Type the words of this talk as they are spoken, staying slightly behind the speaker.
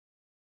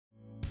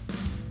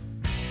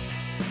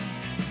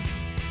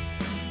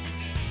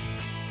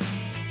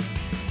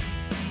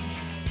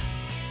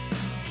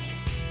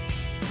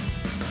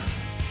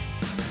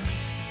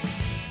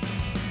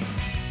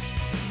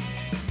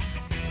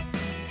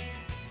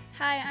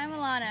Hi, I'm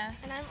Alana.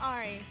 And I'm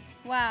Ari.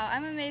 Wow,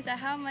 I'm amazed at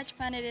how much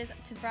fun it is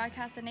to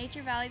broadcast the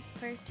Nature Valley's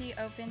first tee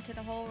open to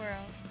the whole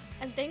world.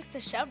 And thanks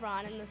to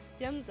Chevron and the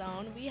STEM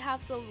zone, we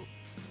have the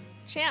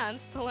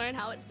chance to learn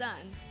how it's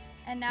done.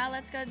 And now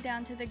let's go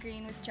down to the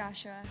green with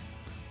Joshua.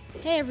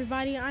 Hey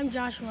everybody, I'm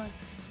Joshua,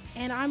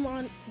 and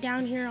I'm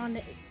down here on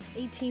the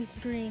 18th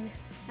green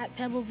at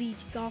Pebble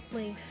Beach Golf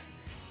Links,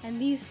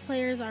 and these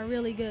players are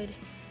really good.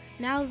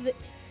 Now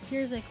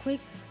here's a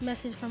quick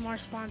message from our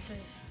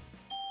sponsors.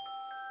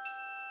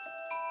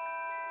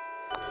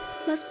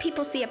 Most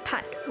people see a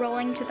putt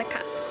rolling to the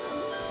cup.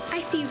 I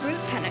see root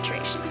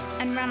penetration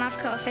and runoff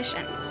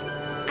coefficients.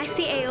 I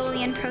see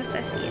aeolian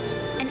processes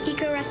and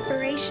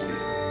eco-respiration,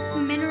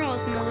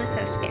 minerals in the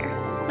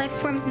lithosphere, life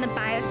forms in the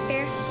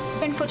biosphere,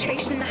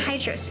 infiltration in the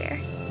hydrosphere.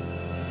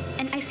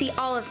 And I see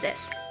all of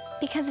this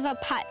because of a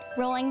putt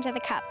rolling to the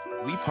cup.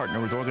 We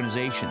partner with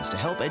organizations to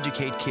help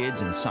educate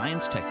kids in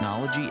science,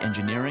 technology,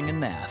 engineering, and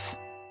math.